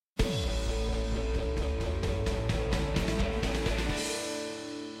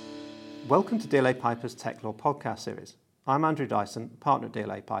Welcome to DLA Piper's Tech Law podcast series. I'm Andrew Dyson, partner at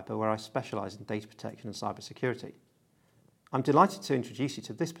DLA Piper, where I specialise in data protection and cybersecurity. I'm delighted to introduce you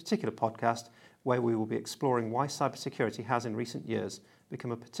to this particular podcast, where we will be exploring why cybersecurity has in recent years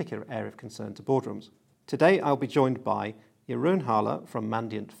become a particular area of concern to boardrooms. Today I'll be joined by Jeroen Haller from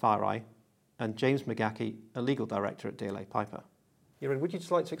Mandiant FireEye and James McGachy, a legal director at DLA Piper. Jeroen, would you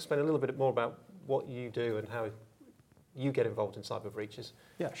just like to explain a little bit more about what you do and how you get involved in cyber breaches?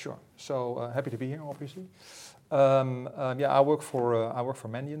 Yeah, sure. So happy to be here, obviously. I work for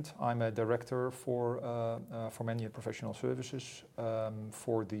Mandiant. I'm a director for Mandiant Professional Services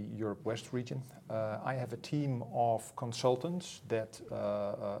for the Europe West region. I have a team of consultants that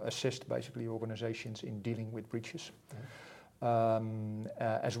assist basically organizations in dealing with breaches,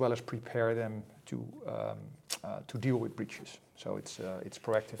 as well as prepare them to deal with breaches. So it's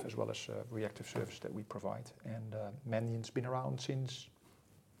proactive as well as reactive service that we provide. And Mandiant's been around since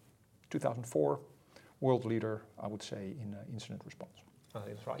 2004. World leader, I would say, in incident response. I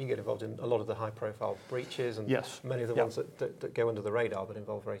think that's right. You get involved in a lot of the high-profile breaches and many of the ones that go under the radar but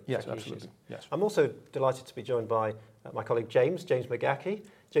involve very tricky issues. Yes. I'm also delighted to be joined by my colleague James McGachy.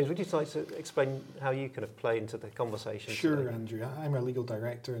 James, would you like to explain how you kind of play into the conversation? Sure, today? Andrew. I'm a legal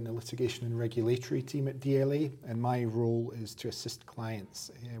director in the litigation and regulatory team at DLA, and my role is to assist clients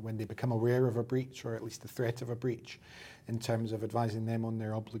when they become aware of a breach, or at least the threat of a breach, in terms of advising them on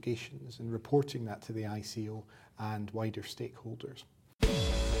their obligations and reporting that to the ICO and wider stakeholders. So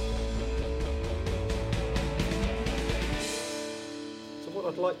what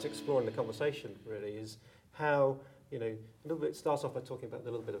I'd like to explore in the conversation really is how, a little bit starts off by talking about a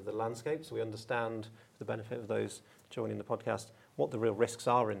little bit of the landscape, so we understand the benefit of those joining the podcast, what the real risks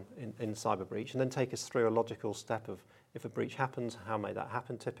are in cyber breach, and then take us through a logical step of if a breach happens, how may that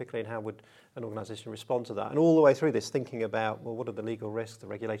happen typically, and how would an organisation respond to that? And all the way through this, thinking about, well, what are the legal risks, the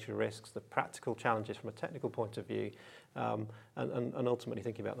regulatory risks, the practical challenges from a technical point of view, and ultimately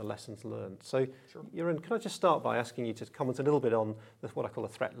thinking about the lessons learned. So, sure. Jeroen, can I just start by asking you to comment a little bit on what I call a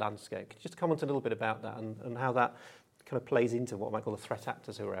threat landscape? Could you just comment a little bit about that and how that kind of plays into what I might call the threat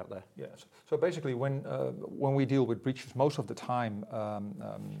actors who are out there? Yes. So basically, when we deal with breaches, most of the time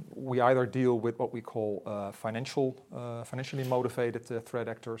we either deal with what we call financially motivated threat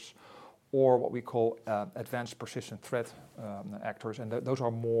actors, or what we call advanced persistent threat actors, and those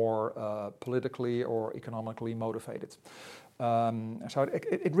are more politically or economically motivated. So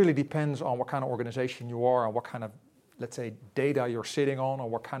it really depends on what kind of organization you are and what kind of, let's say, data you're sitting on, or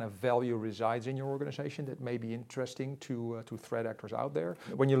what kind of value resides in your organization that may be interesting to threat actors out there.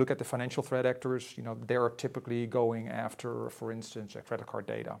 When you look at the financial threat actors, they're typically going after, for instance, credit card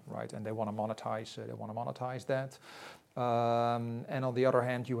data, right? And they want to monetize that. And on the other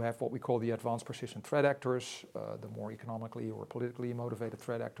hand, you have what we call the advanced persistent threat actors, the more economically or politically motivated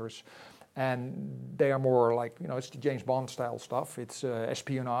threat actors. And they are more like, it's the James Bond style stuff. It's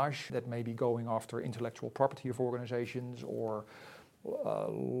espionage that may be going after intellectual property of organizations or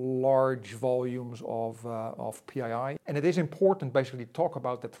large volumes of PII. And it is important basically to talk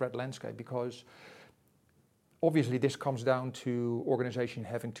about the threat landscape, because obviously this comes down to organizations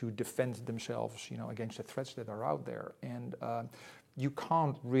having to defend themselves, against the threats that are out there. And you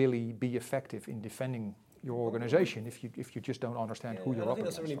can't really be effective in defending your organization if you just don't understand who you're up against. I think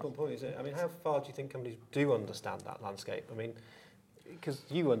that's a really important point, isn't it? I mean, how far do you think companies do understand that landscape? I mean, because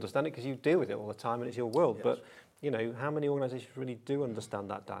you understand it because you deal with it all the time and it's your world, yes. But how many organisations really do understand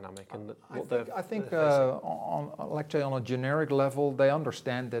that dynamic and I think on a generic level, they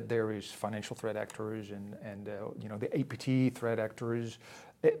understand that there is financial threat actors and the APT threat actors.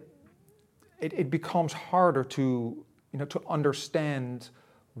 It becomes harder to understand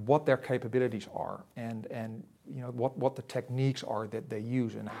what their capabilities are and what the techniques are that they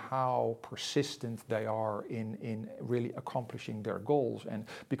use and how persistent they are in really accomplishing their goals, and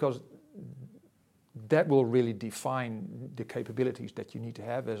because that will really define the capabilities that you need to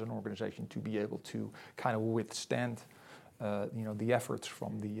have as an organization to be able to kind of withstand the efforts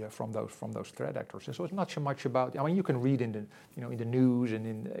from those threat actors. And so it's not so much about, you can read in the news and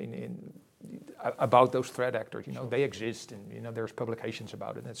in about those threat actors, they exist, and there's publications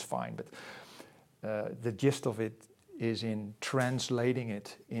about it, and it's fine. But the gist of it is in translating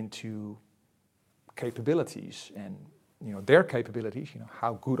it into capabilities, and their capabilities.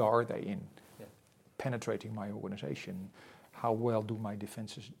 How good are they in penetrating my organization? How well do my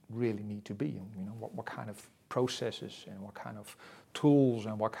defenses really need to be? And what kind of processes and what kind of tools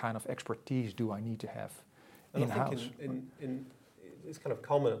and what kind of expertise do I need to have in-house? I think it's kind of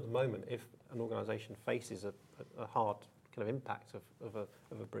common at the moment if an organisation faces a hard kind of impact of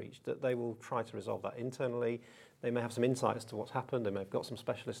a breach, that they will try to resolve that internally. They may have some insight as to what's happened. They may have got some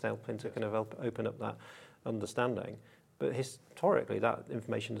specialists helping to kind of help open up that understanding. But historically, that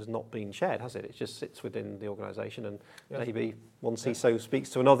information has not been shared, has it? It just sits within the organisation, and maybe one CISO speaks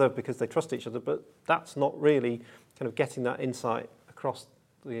to another because they trust each other, but that's not really kind of getting that insight across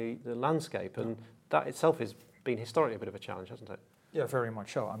the landscape, and that itself has been historically a bit of a challenge, hasn't it? Yeah, very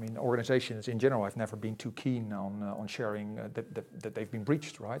much so. I mean, organizations in general have never been too keen on sharing that they've been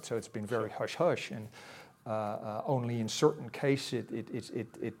breached, right? So it's been very hush-hush, and only in certain cases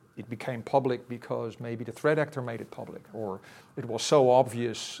it became public because maybe the threat actor made it public, or it was so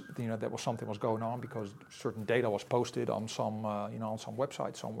obvious, that something was going on because certain data was posted on some on some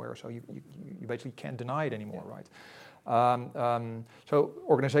website somewhere. So you basically can't deny it anymore, right? So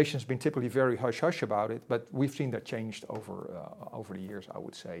organizations have been typically very hush-hush about it, but we've seen that changed over the years, I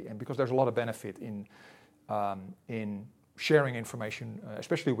would say, and because there's a lot of benefit in sharing information,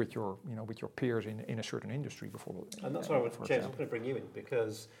 especially with your peers in a certain industry before. And that's why, James, I'm going to bring you in,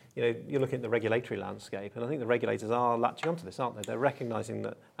 because you're looking at the regulatory landscape, and I think the regulators are latching onto this, aren't they? They're recognising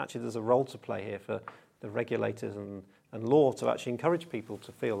that actually there's a role to play here for the regulators and law to actually encourage people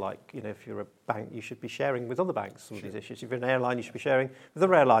to feel like, if you're a bank, you should be sharing with other banks some of these issues. If you're an airline, you should be sharing with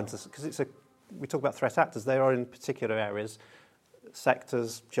other airlines, because we talk about threat actors, they are in particular areas,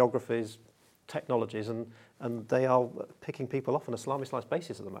 sectors, geographies, technologies, and they are picking people off on a salami-slice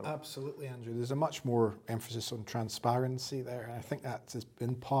basis at the moment. Absolutely, Andrew. There's a much more emphasis on transparency there, and I think that has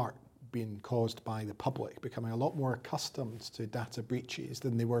in part been caused by the public becoming a lot more accustomed to data breaches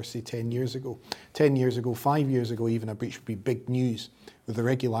than they were, say, 10 years ago. 10 years ago, 5 years ago, even a breach would be big news. With the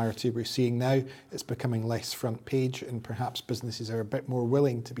regularity we're seeing now, it's becoming less front page, and perhaps businesses are a bit more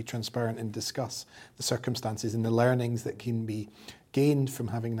willing to be transparent and discuss the circumstances and the learnings that can be gained from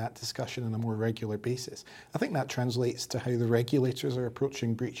having that discussion on a more regular basis. I think that translates to how the regulators are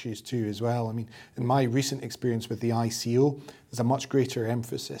approaching breaches too as well. I mean, in my recent experience with the ICO, there's a much greater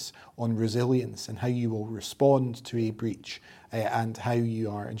emphasis on resilience and how you will respond to a breach and how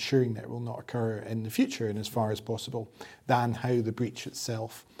you are ensuring that it will not occur in the future and as far as possible than how the breach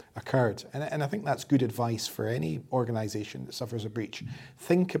itself occurred. And I think that's good advice for any organisation that suffers a breach.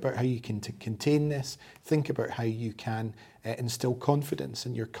 Think about how you can contain this. Think about how you can instill confidence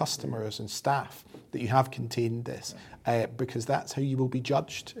in your customers and staff that you have contained this, because that's how you will be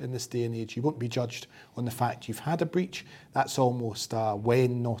judged in this day and age. You won't be judged on the fact you've had a breach. That's almost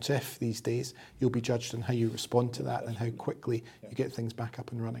when, not if these days. You'll be judged on how you respond to that and how quickly you get things back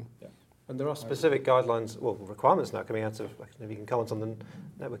up and running. Yeah. And there are specific guidelines, requirements now coming out of, maybe you can comment on the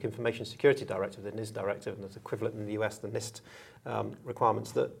Network Information Security Directive, the NIS directive, and there's equivalent in the US, the NIST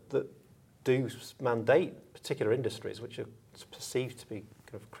requirements that do mandate particular industries which are perceived to be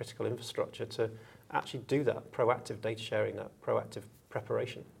kind of critical infrastructure to actually do that proactive data sharing, that proactive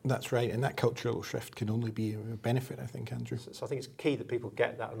preparation. That's right, and that cultural shift can only be a benefit, I think, Andrew. So I think it's key that people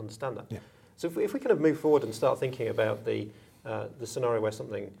get that and understand that. Yeah. So if we kind of move forward and start thinking about the scenario where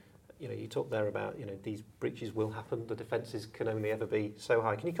something, you talked there about, these breaches will happen, the defences can only ever be so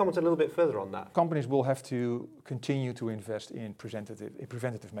high. Can you comment a little bit further on that? Companies will have to continue to invest in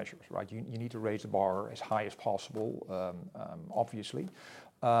preventative measures, right? You need to raise the bar as high as possible, obviously.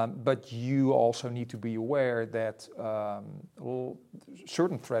 But you also need to be aware that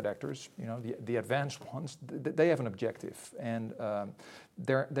certain threat actors, the advanced ones, they have an objective, and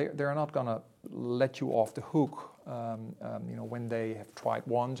they're not going to let you off the hook. When they have tried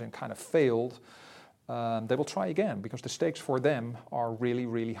once and kind of failed, they will try again, because the stakes for them are really,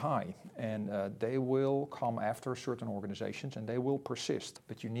 really high, and they will come after certain organizations and they will persist.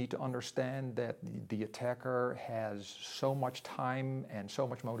 But you need to understand that the attacker has so much time and so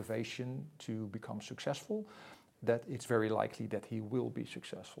much motivation to become successful that it's very likely that he will be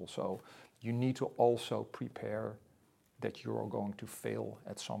successful. So you need to also prepare that you're going to fail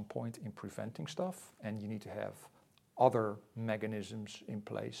at some point in preventing stuff, and you need to have other mechanisms in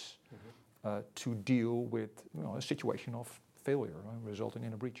place to deal with a situation of failure resulting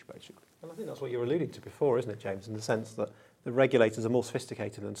in a breach, basically. And I think that's what you were alluding to before, isn't it, James, in the sense that the regulators are more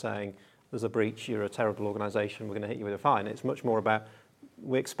sophisticated than saying there's a breach, you're a terrible organisation, we're going to hit you with a fine. It's much more about,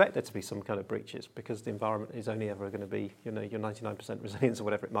 we expect there to be some kind of breaches because the environment is only ever going to be, your 99% resilience or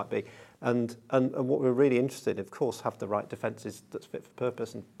whatever it might be. And what we're really interested in, of course, have the right defences that's fit for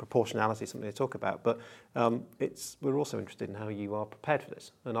purpose, and proportionality is something they talk about. But we're also interested in how you are prepared for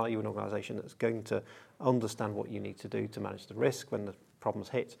this. And are you an organisation that's going to understand what you need to do to manage the risk when the problems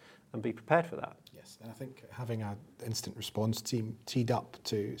hit and be prepared for that? Yes, and I think having an instant response team teed up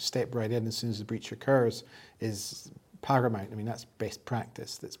to step right in as soon as the breach occurs is paramount. I mean, that's best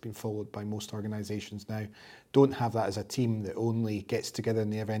practice that's been followed by most organisations now. Don't have that as a team that only gets together in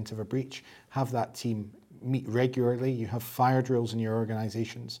the event of a breach. Have that team meet regularly. You have fire drills in your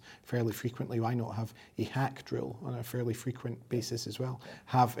organisations fairly frequently. Why not have a hack drill on a fairly frequent basis as well?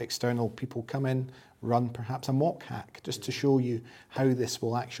 Have external people come in, run perhaps a mock hack, just to show you how this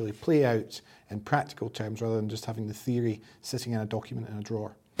will actually play out in practical terms, rather than just having the theory sitting in a document in a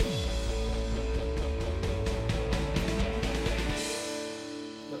drawer.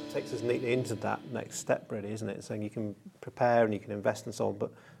 That takes us neatly into that next step, really, isn't it? Saying you can prepare and you can invest and so on,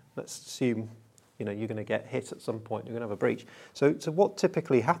 but let's assume you're going to get hit at some point, you're going to have a breach. So what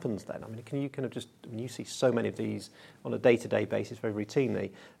typically happens then? I mean, can you kind of you see so many of these on a day-to-day basis very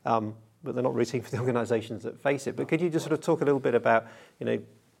routinely, but they're not routine for the organisations that face it. But could you just sort of talk a little bit about,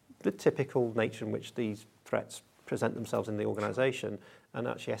 the typical nature in which these threats present themselves in the organisation and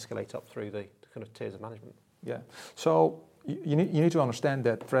actually escalate up through the kind of tiers of management? Yeah. So you need to understand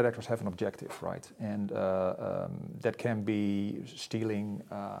that threat actors have an objective, right? And that can be stealing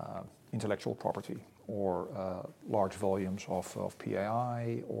intellectual property or large volumes of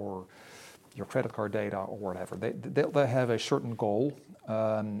PII or your credit card data or whatever. They have a certain goal,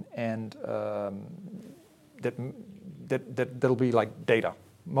 and that'll be like data.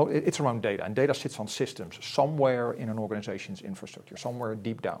 It's around data, and data sits on systems somewhere in an organization's infrastructure, somewhere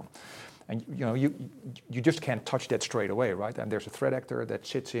deep down. And you just can't touch that straight away, right? And there's a threat actor that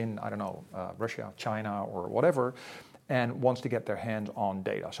sits in, I don't know, Russia, China, or whatever, and wants to get their hands on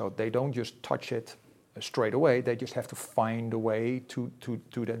data. So they don't just touch it straight away, they just have to find a way to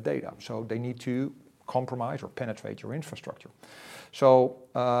that data. So they need to compromise or penetrate your infrastructure. So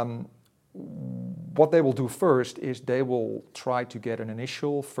what they will do first is they will try to get an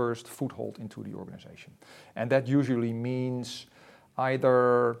initial first foothold into the organization. And that usually means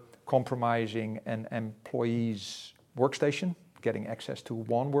either compromising an employee's workstation, getting access to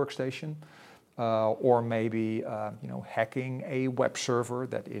one workstation, or maybe hacking a web server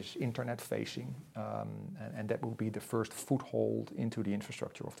that is internet facing, and that will be the first foothold into the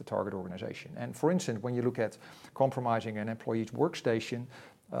infrastructure of the target organization. And for instance, when you look at compromising an employee's workstation,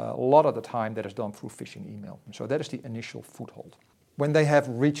 a lot of the time that is done through phishing email. So that is the initial foothold. When they have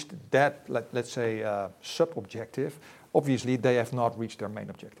reached that, let's say, sub-objective, obviously they have not reached their main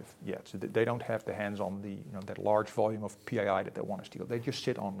objective yet. So they don't have the hands on the that large volume of PII that they want to steal. They just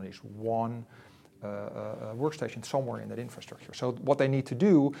sit on this one workstation somewhere in that infrastructure. So what they need to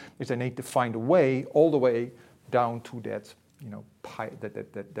do is they need to find a way all the way down to that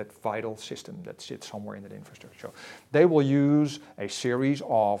that vital system that sits somewhere in that infrastructure. So they will use a series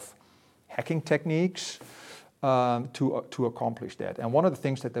of hacking techniques to accomplish that. And one of the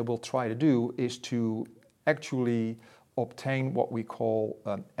things that they will try to do is to actually obtain what we call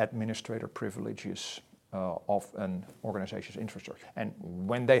administrator privileges of an organization's infrastructure. And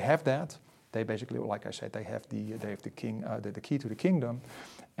when they have that, they basically, like I said, they have the key to the kingdom,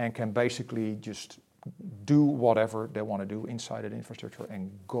 and can basically just do whatever they want to do inside an infrastructure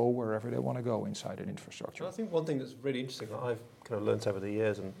and go wherever they want to go inside an infrastructure. And I think one thing that's really interesting that I've kind of learned over the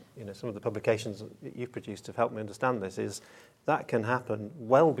years, and some of the publications that you've produced have helped me understand this, is that can happen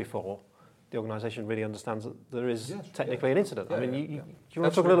well before the organisation really understands that there is technically an incident. Yeah, I mean, you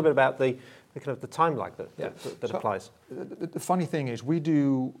want to talk a little bit about the kind of the time lag that applies? The funny thing is, we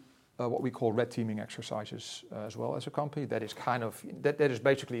do what we call red teaming exercises as well as a company. That is kind of that is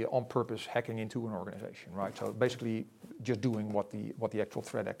basically on purpose hacking into an organization, right? So basically just doing what the actual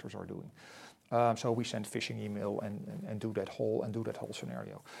threat actors are doing. So we send phishing email and do that whole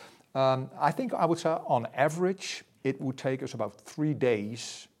scenario. I would say on average it would take us about 3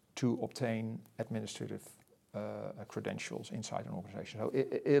 days to obtain administrative credentials inside an organization. So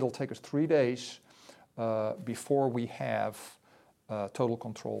it'll take us 3 days before we have total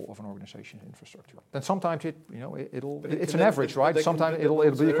control of an organization's infrastructure. Then sometimes it's an average, right? Sometimes it'll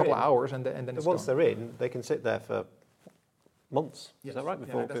be a couple of hours, and then it's once done. they're in, they can sit there for months. Yes. Is that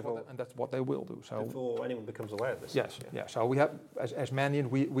right? That's what they will do. So before anyone becomes aware of this. Yes. Yeah. So we have, as Mandiant,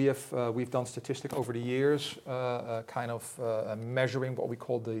 we've done statistic over the years, measuring what we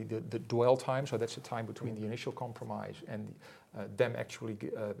call the dwell time. So that's the time between the initial compromise and them actually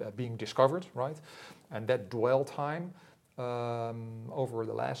being discovered, right? And that dwell time over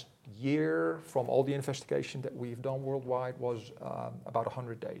the last year, from all the investigation that we've done worldwide, was about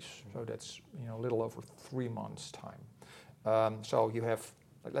 100 days. So that's a little over 3 months' time. So you have,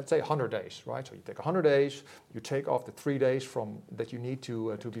 let's say, 100 days, right? So you take 100 days, you take off the 3 days from that you need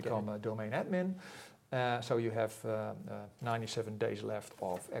to become a domain admin. So you have 97 days left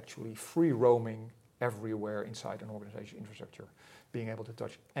of actually free roaming everywhere inside an organization infrastructure, being able to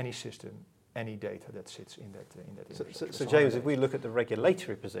touch any system any data that sits in that infrastructure. So James, if we look at the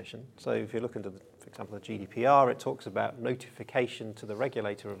regulatory position, so if you look into, for example, the GDPR, it talks about notification to the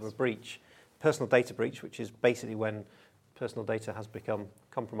regulator of a breach, personal data breach, which is basically when personal data has become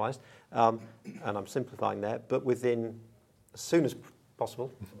compromised, and I'm simplifying there, but within, as soon as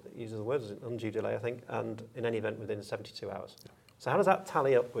possible, it uses the words undue delay, I think, and in any event within 72 hours. So how does that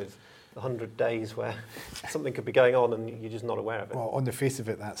tally up with the 100 days where something could be going on and you're just not aware of it? Well, on the face of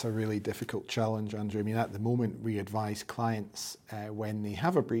it, that's a really difficult challenge, Andrew. I mean, at the moment, we advise clients when they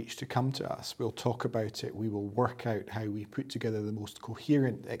have a breach to come to us. We'll talk about it. We will work out how we put together the most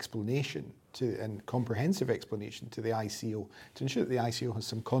coherent explanation and comprehensive explanation to the ICO to ensure that the ICO has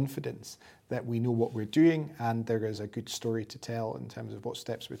some confidence that we know what we're doing and there is a good story to tell in terms of what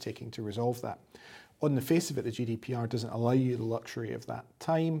steps we're taking to resolve that. On the face of it, the GDPR doesn't allow you the luxury of that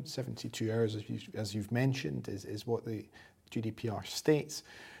time. 72 hours, as you've mentioned, is what the GDPR states.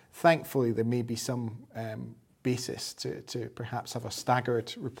 Thankfully, there may be some basis to perhaps have a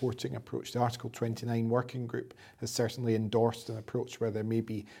staggered reporting approach. The Article 29 working group has certainly endorsed an approach where there may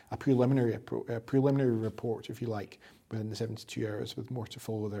be a preliminary report, if you like, within the 72 hours with more to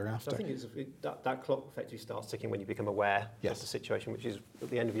follow thereafter. So I think that clock effectively starts ticking when you become aware of the situation, which is at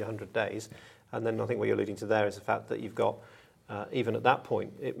the end of your 100 days. And then I think what you're alluding to there is the fact that you've got, even at that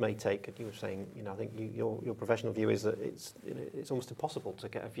point, it may take, and you were saying, I think your professional view is that it's almost impossible to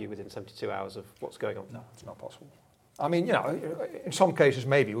get a view within 72 hours of what's going on. No, it's not possible. I mean, in some cases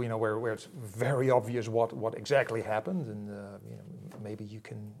maybe, where it's very obvious what exactly happened, and maybe you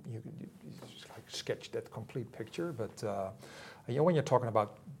just like sketch that complete picture. But when you're talking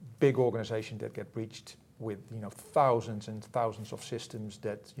about big organizations that get breached with thousands and thousands of systems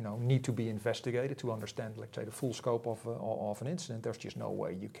that need to be investigated to understand, let's say, the full scope of an incident, there's just no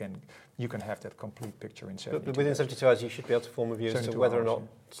way you can have that complete picture in 72 hours. But within 72 hours, you should be able to form a view as to whether or not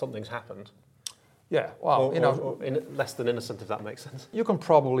something's happened. Yeah, well, or less than innocent, if that makes sense. You can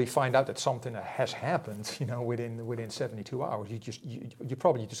probably find out that something has happened, within 72 hours. You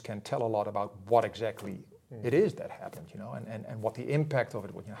probably just can't tell a lot about what exactly it is that happened, and what the impact of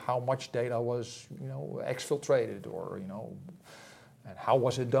it was, how much data was, exfiltrated, or and how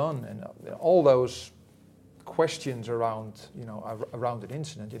was it done, and all those questions around, around an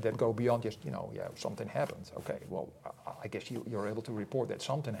incident that go beyond just, something happened. Okay, well, I guess you're able to report that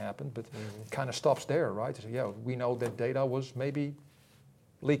something happened, but it kind of stops there, right? So, we know that data was maybe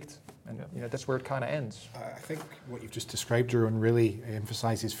leaked, and that's where it kind of ends. I think what you've just described, Jeroen, really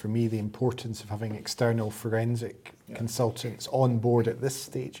emphasises for me the importance of having external forensic consultants on board at this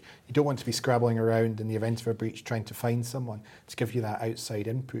stage. You don't want to be scrabbling around in the event of a breach trying to find someone to give you that outside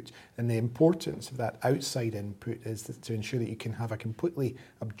input. And the importance of that outside input is to ensure that you can have a completely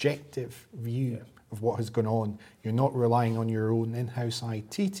objective view of what has gone on. You're not relying on your own in-house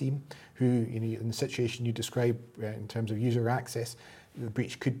IT team who, in the situation you describe in terms of user access, the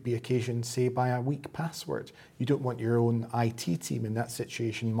breach could be occasioned, say, by a weak password. You don't want your own IT team in that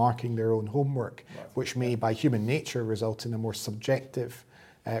situation marking their own homework, which may, by human nature, result in a more subjective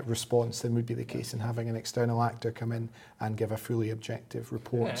response than would be the case in having an external actor come in and give a fully objective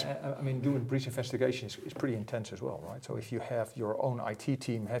report. Yeah, I mean, doing breach investigation is pretty intense as well, right? So if you have your own IT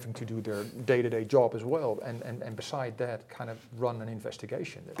team having to do their day-to-day job as well, and beside that, kind of run an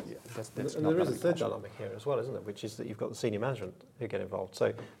investigation, that's and not there is a third dynamic here as well, isn't there? Which is that you've got the senior management who get involved.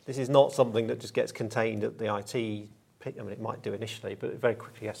 So this is not something that just gets contained at the IT. I mean, it might do initially, but it very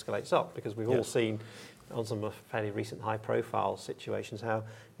quickly escalates up because we've all seen on some fairly recent high-profile situations how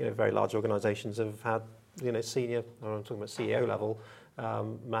very large organisations have had senior, or I'm talking about CEO level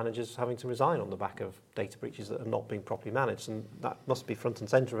managers having to resign on the back of data breaches that have not been properly managed, and that must be front and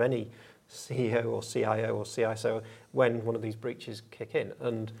centre of any CEO or CIO or CISO when one of these breaches kick in,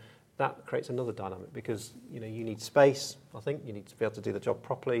 and that creates another dynamic because you need space. I think you need to be able to do the job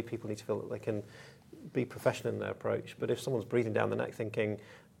properly. People need to feel that they can be professional in their approach. But if someone's breathing down the neck thinking,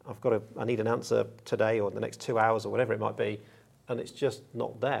 I need an answer today or in the next 2 hours or whatever it might be, and it's just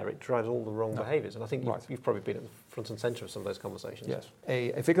not there, it drives all the wrong behaviours. And I think you've probably been at the front and centre of some of those conversations. Yes,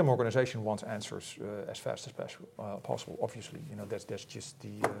 a victim organisation wants answers as fast as possible. Obviously, that's just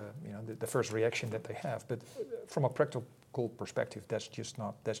the first reaction that they have. But from a practical perspective, that's just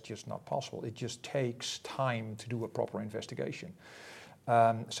not possible. It just takes time to do a proper investigation.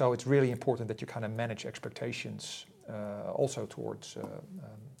 So it's really important that you kind of manage expectations also towards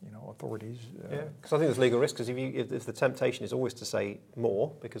authorities. Because I think there's legal risk. Because if the temptation is always to say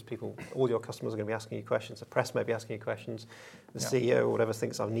more, because all your customers are going to be asking you questions, the press may be asking you questions, the CEO or whatever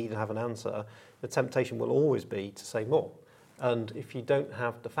thinks I need to have an answer, the temptation will always be to say more. And if you don't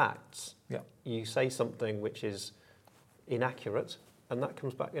have the facts, you say something which is inaccurate, and that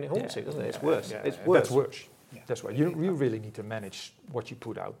comes back and it haunts you, doesn't it? It's Yeah, worse. yeah, It's yeah. worse. That's worse. Yeah. That's why you really need to manage what you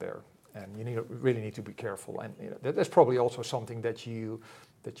put out there, and you really need to be careful. And that's probably also something that you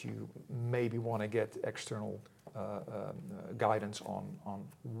maybe want to get external guidance on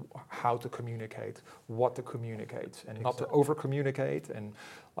how to communicate, what to communicate, and not to over communicate, and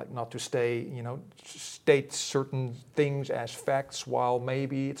like not to state certain things as facts while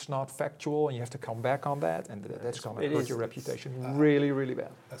maybe it's not factual, and you have to come back on that, and that's going to hurt your reputation really, really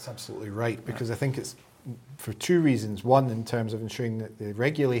bad. That's absolutely right, because I think it's for two reasons. One, in terms of ensuring that the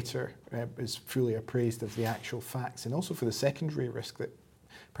regulator is fully appraised of the actual facts, and also for the secondary risk that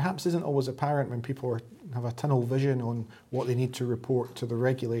perhaps isn't always apparent when people have a tunnel vision on what they need to report to the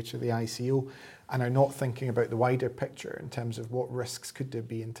regulator, the ICO, and are not thinking about the wider picture in terms of what risks could there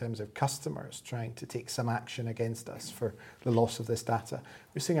be in terms of customers trying to take some action against us for the loss of this data.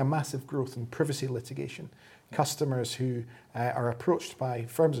 We're seeing a massive growth in privacy litigation. Customers who are approached by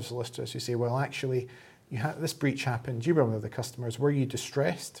firms of solicitors who say, well, actually, this breach happened, you were one of the customers, were you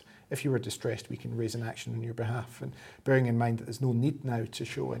distressed? If you were distressed, we can raise an action on your behalf. And bearing in mind that there's no need now to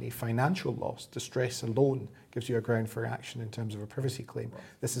show any financial loss, distress alone gives you a ground for action in terms of a privacy claim. Right.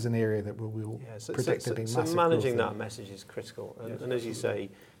 This is an area that will predictably massive So managing growth that message is critical. And as you say,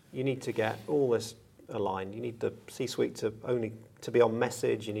 you need to get all this aligned. You need the C-suite to be on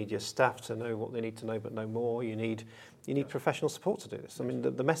message. You need your staff to know what they need to know, but no more. You need professional support to do this. I mean,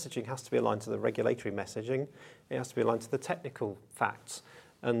 the messaging has to be aligned to the regulatory messaging. It has to be aligned to the technical facts.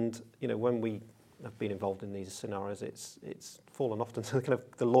 And when we have been involved in these scenarios, it's fallen often to kind of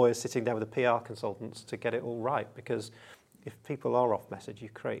the lawyers sitting down with the PR consultants to get it all right. Because if people are off message, you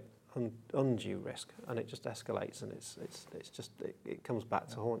create undue risk, and it just escalates, and it comes back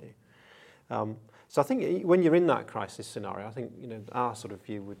to haunt you. So I think when you're in that crisis scenario, I think our sort of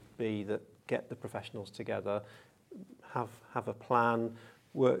view would be that get the professionals together, have a plan,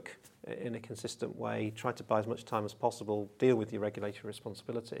 work in a consistent way, try to buy as much time as possible, deal with your regulatory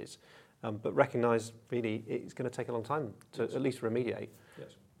responsibilities, but recognise really it's going to take a long time to at least remediate. Yes.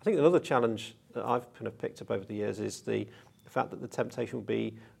 I think another challenge that I've kind of picked up over the years is the fact that the temptation will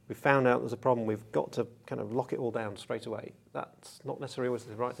be, we found out there's a problem, we've got to kind of lock it all down straight away. That's not necessarily always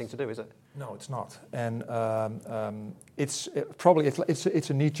the right thing to do, is it? No, it's not, and it's probably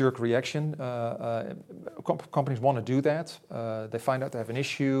a knee-jerk reaction. Companies want to do that. They find out they have an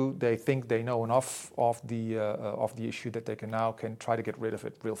issue. They think they know enough of the issue that they can try to get rid of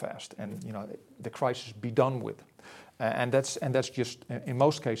it real fast, and the crisis be done with. And that's just in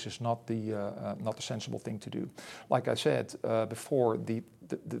most cases not the sensible thing to do. Like I said before, the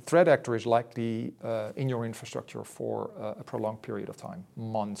threat actor is likely in your infrastructure for a prolonged period of time,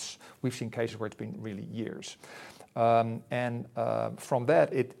 months. We've seen cases where it's been really years. And from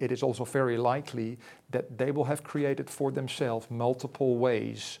that, it is also very likely that they will have created for themselves multiple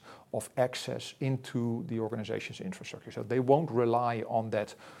ways of access into the organization's infrastructure. So they won't rely on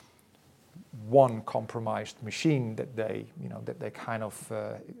that one compromised machine that they kind of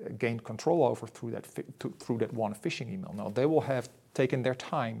gained control over through that one phishing email. No, they will have taken their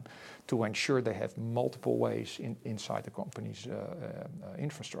time to ensure they have multiple ways inside the company's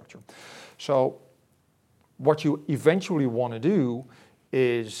infrastructure. So what you eventually want to do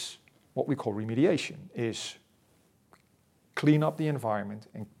is what we call remediation, is clean up the environment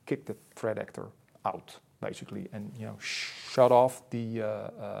and kick the threat actor out, basically, and shut off the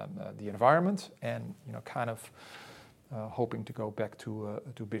environment, and kind of hoping to go back to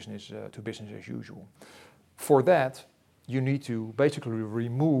business as usual. For that, you need to basically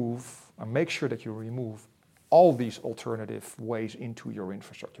make sure that you remove all these alternative ways into your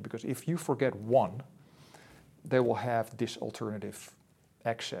infrastructure, because if you forget one, they will have this alternative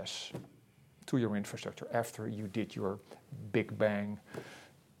access to your infrastructure after you did your big bang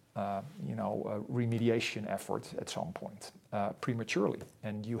remediation effort at some point prematurely,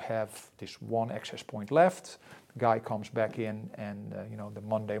 and you have this one access point left. Guy comes back in, and the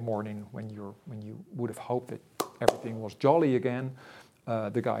Monday morning when you would have hoped that everything was jolly again,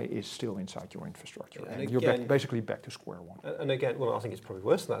 the guy is still inside your infrastructure, and you're basically back to square one. And again, well, I think it's probably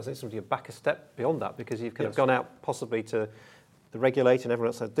worse than that. I think somebody you're back a step beyond that, because you've kind of gone out possibly to the regulator, and everyone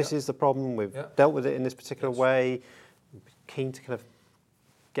else said this is the problem. We've dealt with it in this particular way. We're keen to kind of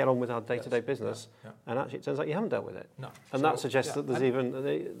get on with our day-to-day business, and actually it turns out you haven't dealt with it. No. And that suggests that there's even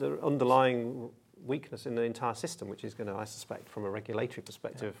the underlying weakness in the entire system, which is going to, I suspect, from a regulatory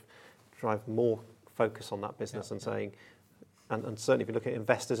perspective, drive more focus on that business and saying, and certainly if you look at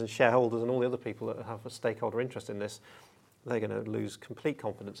investors and shareholders and all the other people that have a stakeholder interest in this, they're going to lose complete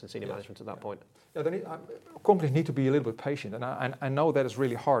confidence in senior management at that point. Yeah, companies need to be a little bit patient, and I know that is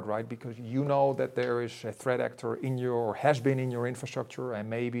really hard, right? Because you know that there is a threat actor in your, or has been in your infrastructure, and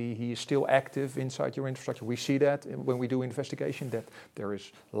maybe he is still active inside your infrastructure. We see that when we do investigation, that there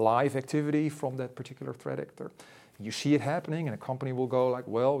is live activity from that particular threat actor. You see it happening, and a company will go like,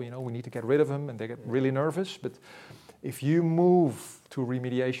 well, we need to get rid of him, and they get really nervous. But if you move to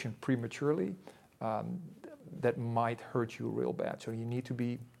remediation prematurely, that might hurt you real bad. So you need to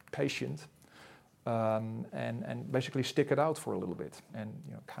be patient. And basically stick it out for a little bit, and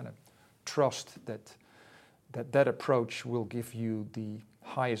kind of trust that approach will give you the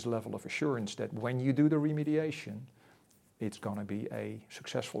highest level of assurance that when you do the remediation, it's going to be a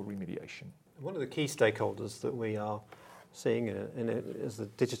successful remediation. One of the key stakeholders that we are seeing as the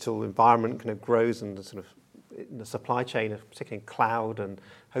digital environment kind of grows and the sort of in the supply chain, particularly in cloud and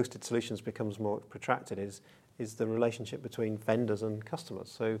hosted solutions, becomes more protracted is the relationship between vendors and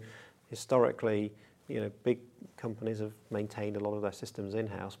customers. So historically, big companies have maintained a lot of their systems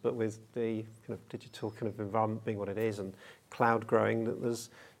in-house, but with the kind of digital kind of environment being what it is and cloud growing, that there's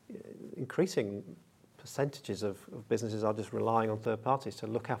increasing percentages of businesses are just relying on third parties to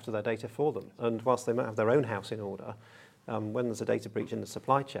look after their data for them. And whilst they might have their own house in order, when there's a data breach in the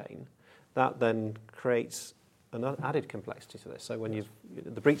supply chain, that then creates an added complexity to this. So when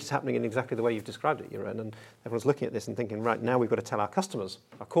the breach is happening in exactly the way you've described it, Jeroen, and everyone's looking at this and thinking, right, now we've got to tell our customers,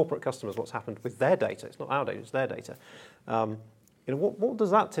 our corporate customers, what's happened with their data. It's not our data, it's their data. What does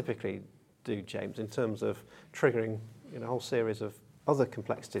that typically do, James, in terms of triggering a whole series of other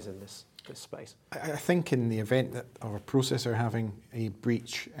complexities in this space? I think in the event of a processor having a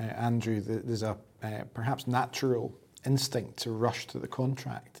breach, Andrew, there's a perhaps natural instinct to rush to the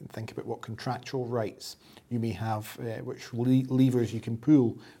contract and think about what contractual rights you may have, which levers you can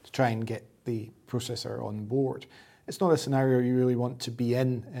pull to try and get the processor on board. It's not a scenario you really want to be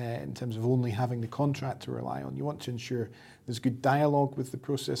in terms of only having the contract to rely on. You want to ensure there's good dialogue with the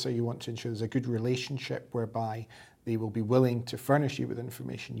processor. You want to ensure there's a good relationship whereby they will be willing to furnish you with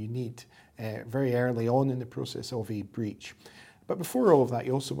information you need very early on in the process of a breach. But before all of that,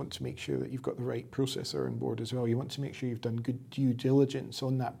 you also want to make sure that you've got the right processor on board as well. You want to make sure you've done good due diligence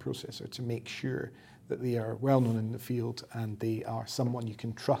on that processor to make sure that they are well known in the field and they are someone you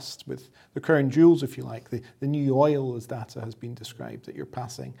can trust with the crown jewels, if you like, the new oil, as data has been described, that you're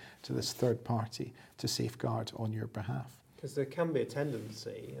passing to this third party to safeguard on your behalf. Because there can be a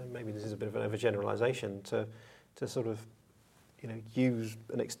tendency, and maybe this is a bit of an overgeneralisation, to sort of use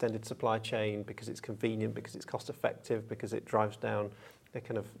an extended supply chain because it's convenient, because it's cost effective, because it drives down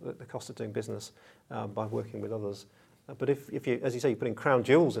the cost of doing business by working with others. But if you, as you say, you're putting crown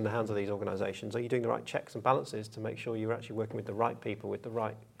jewels in the hands of these organisations, are you doing the right checks and balances to make sure you're actually working with the right people, with the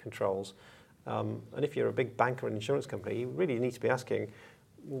right controls? And if you're a big bank or an insurance company, you really need to be asking,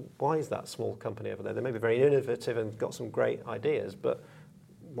 well, why is that small company over there? They may be very innovative and got some great ideas, but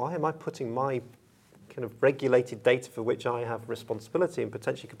why am I putting my kind of regulated data for which I have responsibility and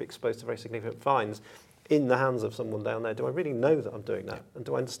potentially could be exposed to very significant fines in the hands of someone down there? Do I really know that I'm doing that? And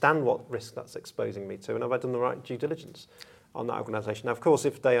do I understand what risk that's exposing me to? And have I done the right due diligence on that organisation? Now, of course,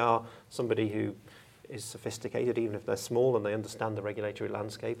 if they are somebody who is sophisticated, even if they're small and they understand the regulatory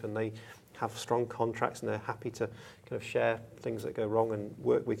landscape and they have strong contracts and they're happy to kind of share things that go wrong and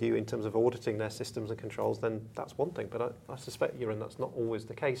work with you in terms of auditing their systems and controls, then that's one thing. But I suspect, Jeroen, that's not always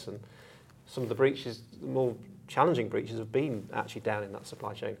the case. And some of the breaches, the more challenging breaches, have been actually down in that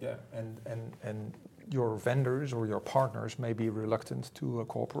supply chain. Yeah, and your vendors or your partners may be reluctant to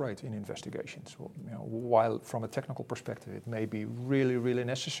cooperate in investigations. Well, while from a technical perspective, it may be really, really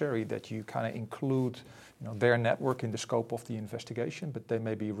necessary that you kind of include their network in the scope of the investigation, but they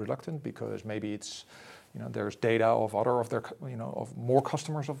may be reluctant because maybe it's there's data of of more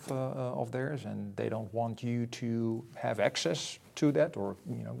customers of theirs, and they don't want you to have access to that or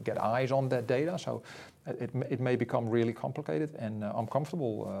get eyes on that data. So it may become really complicated and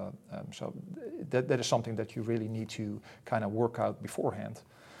uncomfortable. So that is something that you really need to kind of work out beforehand,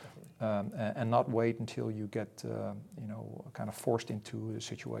 and not wait until you get kind of forced into a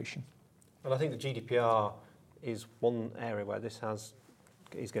situation. And I think the GDPR is one area where this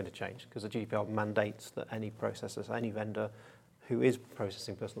is going to change, because the GDPR mandates that any processor, any vendor who is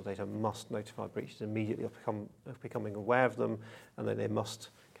processing personal data must notify breaches immediately of becoming aware of them, and then they must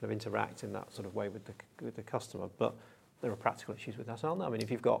kind of interact in that sort of way with the customer. But there are practical issues with that, aren't there? I mean, if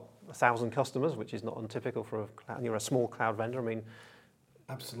you've got 1,000 customers, which is not untypical for and you're a small cloud vendor, I mean,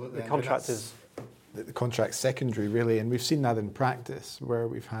 absolutely, the contract is... The contract's secondary, really, and we've seen that in practice where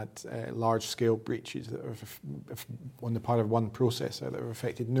we've had large-scale breaches that have, on the part of one processor, that have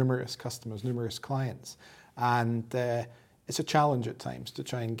affected numerous customers, numerous clients. And It's a challenge at times to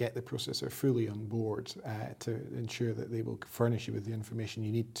try and get the processor fully on board to ensure that they will furnish you with the information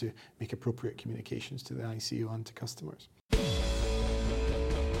you need to make appropriate communications to the ICO and to customers.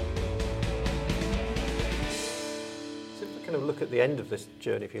 Kind of look at the end of this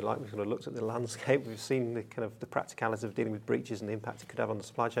journey, if you like. We've kind of looked at the landscape. We've seen the kind of the practicalities of dealing with breaches and the impact it could have on the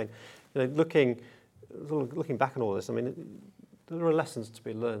supply chain. Looking back on all this, I mean, there are lessons to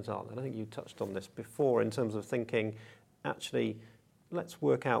be learned, aren't there? And I think you touched on this before in terms of thinking, actually, let's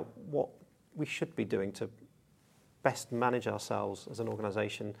work out what we should be doing to best manage ourselves as an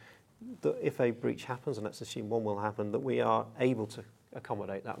organisation. That if a breach happens, and let's assume one will happen, that we are able to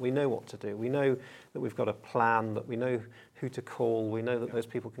accommodate that. We know what to do. We know that we've got a plan, that we know who to call. We know that those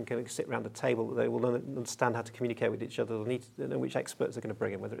people can kind of sit around the table, that they will understand how to communicate with each other. They need to know which experts they're going to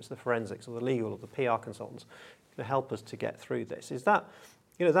bring in, whether it's the forensics or the legal or the PR consultants, to help us to get through this. Is that,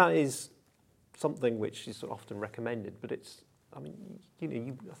 that is something which is sort of often recommended, but it's, I mean, I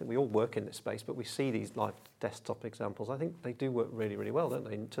think we all work in this space, but we see these live desktop examples. I think they do work really, really well, don't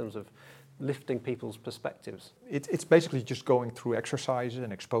they, in terms of lifting people's perspectives? It's basically just going through exercises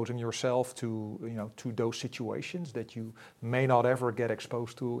and exposing yourself to to those situations that you may not ever get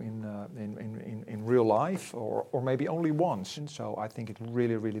exposed to in real life, or maybe only once. And so I think it's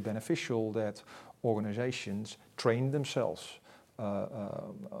really, really beneficial that organizations train themselves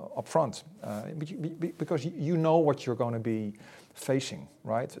up front, because you know what you're going to be facing,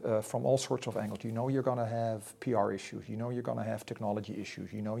 right? From all sorts of angles. You know you're going to have PR issues. You know you're going to have technology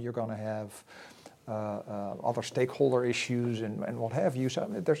issues. You know you're going to have other stakeholder issues and what have you. So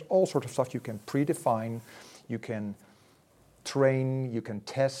there's all sorts of stuff you can predefine, you can train, you can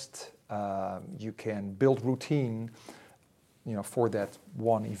test, you can build routine, for that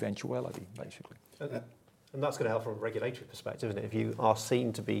one eventuality, basically. And that's going to help from a regulatory perspective, isn't it? If you are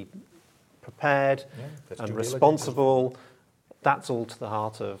seen to be prepared and responsible, that's all to the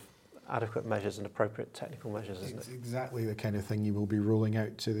heart of adequate measures and appropriate technical measures, isn't it? It's exactly the kind of thing you will be rolling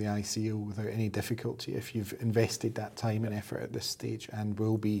out to the ICO without any difficulty if you've invested that time and effort at this stage, and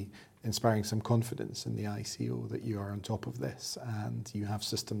will be inspiring some confidence in the ICO that you are on top of this and you have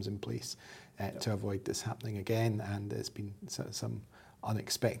systems in place to avoid this happening again. And there's been some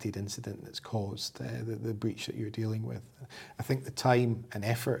unexpected incident that's caused the breach that you're dealing with. I think the time and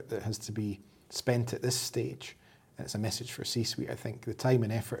effort that has to be spent at this stage, and it's a message for C-suite, I think the time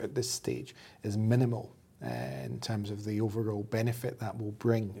and effort at this stage is minimal in terms of the overall benefit that will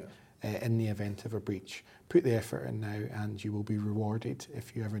bring in the event of a breach. Put the effort in now and you will be rewarded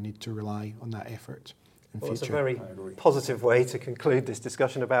if you ever need to rely on that effort in future. It's a very positive way to conclude this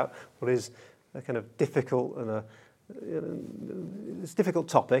discussion about what is a kind of difficult and it's a difficult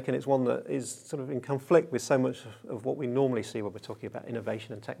topic, and it's one that is sort of in conflict with so much of what we normally see when we're talking about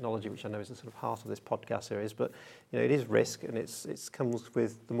innovation and technology, which I know is the sort of heart of this podcast series. But it is risk, and it comes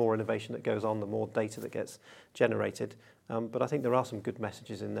with the more innovation that goes on, the more data that gets generated. But I think there are some good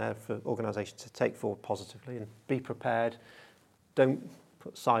messages in there for organisations to take forward positively and be prepared. Don't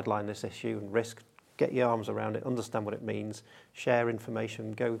sideline this issue and risk. Get your arms around it, understand what it means, share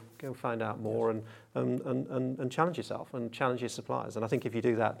information, go find out more, and challenge yourself and challenge your suppliers. And I think if you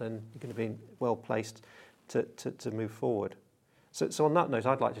do that, then you're going to be well placed to move forward. So on that note,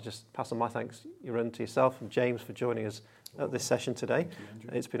 I'd like to just pass on my thanks, Jeroen, to yourself and James for joining us at this session today.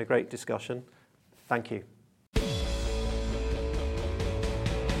 It's been a great discussion. Thank you.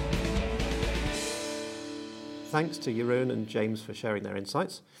 Thanks to Jeroen and James for sharing their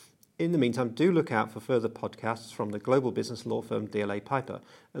insights. In the meantime, do look out for further podcasts from the global business law firm DLA Piper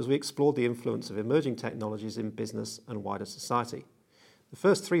as we explore the influence of emerging technologies in business and wider society. The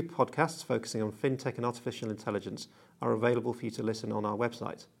first 3 podcasts focusing on fintech and artificial intelligence are available for you to listen on our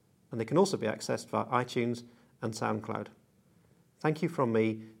website, and they can also be accessed via iTunes and SoundCloud. Thank you from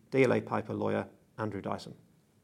me, DLA Piper lawyer Andrew Dyson.